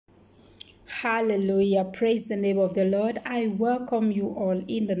Hallelujah. Praise the name of the Lord. I welcome you all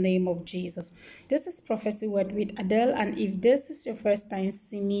in the name of Jesus. This is Prophetic Word with Adele, and if this is your first time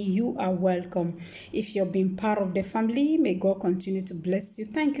seeing me, you are welcome. If you've been part of the family, may God continue to bless you.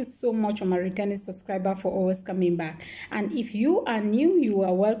 Thank you so much, my returning subscriber, for always coming back. And if you are new, you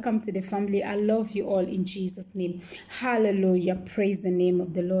are welcome to the family. I love you all in Jesus' name. Hallelujah. Praise the name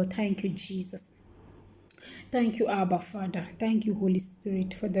of the Lord. Thank you, Jesus. Thank you, Abba Father. Thank you, Holy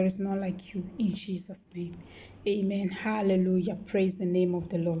Spirit, for there is none like you in Jesus' name. Amen. Hallelujah. Praise the name of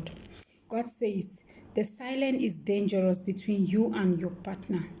the Lord. God says, the silence is dangerous between you and your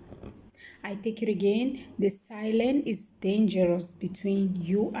partner. I take it again. The silence is dangerous between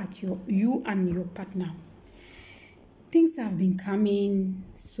you and your partner. Things have been coming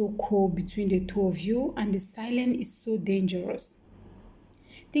so cold between the two of you, and the silence is so dangerous.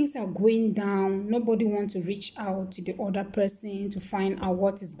 Things are going down. Nobody wants to reach out to the other person to find out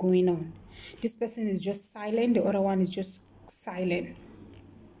what is going on. This person is just silent. The other one is just silent.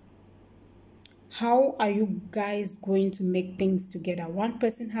 How are you guys going to make things together? One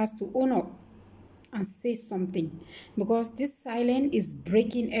person has to own up and say something, because this silence is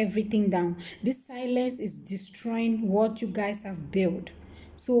breaking everything down. This silence is destroying what you guys have built.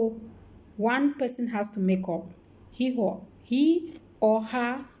 So one person has to make up he or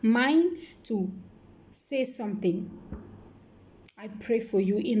her mind to say something. I pray for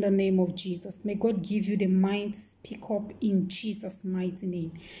you in the name of Jesus. May God give you the mind to speak up in Jesus' mighty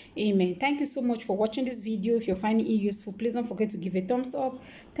name. Amen. Thank you so much for watching this video. If you're finding it useful, please don't forget to give a thumbs up,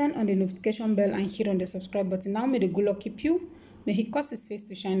 turn on the notification bell, and hit on the subscribe button. Now may the good Lord keep you. May He cause His face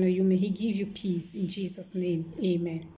to shine on you. May He give you peace in Jesus' name. Amen.